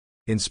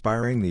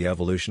inspiring the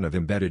evolution of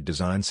embedded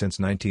design since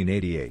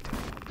 1988.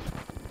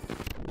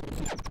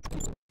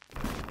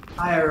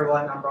 Hi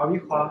everyone, I'm Robbie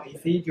Huang,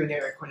 EC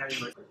Junior at Cornell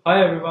University.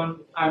 Hi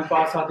everyone, I'm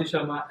Sati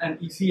Sharma, an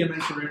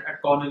ECMN student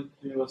at Cornell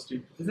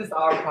University. This is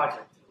our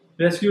project.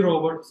 Rescue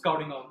robot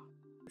scouting out.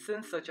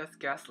 Incidents such as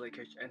gas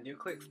leakage and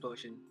nuclear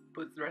explosion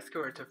put the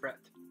rescuer to threat.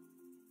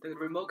 The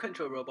remote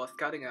control robot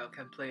scouting out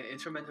can play an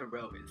instrumental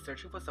role in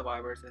searching for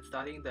survivors and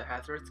studying the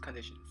hazardous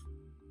conditions.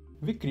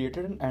 We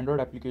created an Android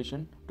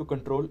application to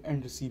control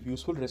and receive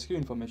useful rescue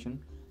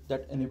information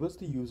that enables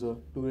the user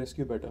to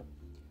rescue better.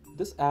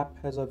 This app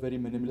has a very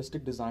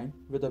minimalistic design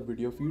with a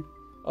video feed,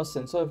 a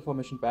sensor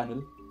information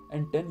panel,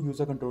 and 10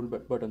 user control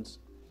buttons.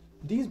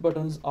 These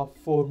buttons are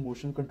 4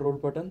 motion control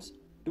buttons,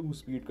 2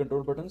 speed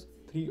control buttons,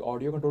 3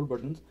 audio control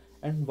buttons,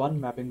 and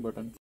 1 mapping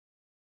button.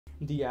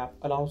 The app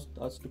allows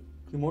us to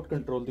remote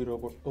control the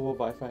robot over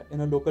Wi-Fi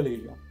in a local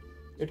area.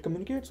 It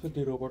communicates with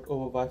the robot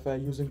over Wi-Fi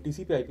using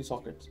TCP/IP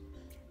sockets.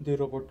 The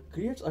robot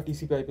creates a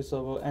TCP/IP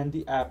server and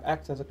the app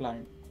acts as a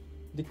client.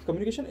 The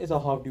communication is a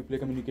half-duplex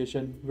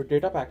communication with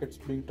data packets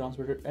being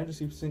transmitted and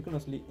received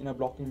synchronously in a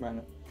blocking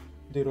manner.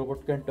 The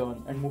robot can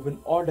turn and move in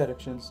all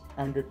directions,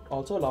 and it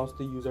also allows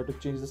the user to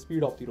change the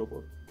speed of the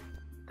robot.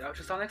 The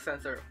ultrasonic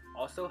sensor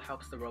also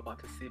helps the robot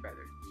to see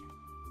better.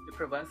 It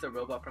prevents the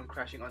robot from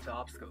crashing onto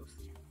obstacles.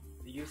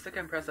 The user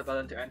can press a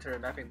button to enter a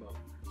mapping mode.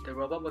 The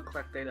robot will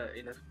collect data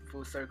in a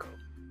full circle,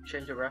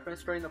 change the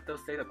reference frame of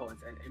those data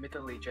points, and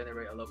immediately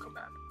generate a local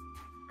map.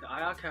 The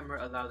IR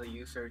camera allows the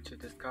user to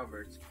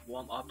discover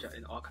warm objects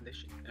in all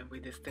conditions, and we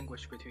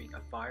distinguish between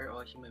a fire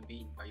or a human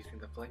being by using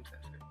the flame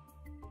sensor.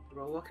 The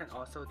robot can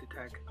also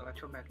detect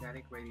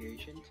electromagnetic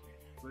radiations,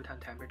 real-time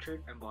temperature,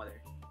 and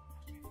water.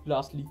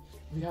 Lastly,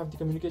 we have the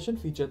communication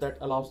feature that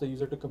allows the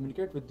user to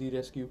communicate with the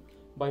rescue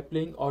by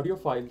playing audio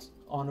files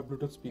on a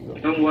Bluetooth speaker.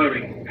 Don't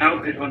worry,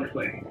 help is on its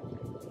way.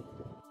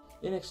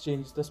 In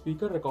exchange, the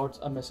speaker records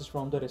a message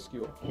from the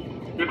rescuer.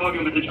 Record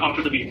your message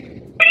after the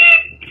beep.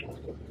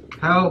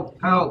 Help!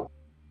 Help!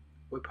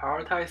 We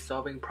prioritize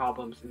solving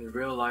problems in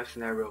real-life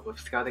scenario with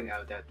scouting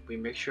out that we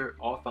make sure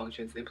all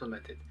functions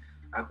implemented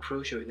are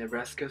crucial in a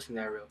rescue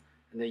scenario,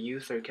 and the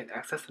user can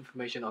access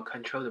information or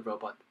control the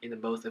robot in the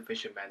most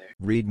efficient manner.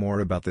 Read more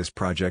about this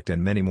project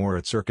and many more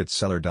at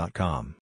circuitcellar.com.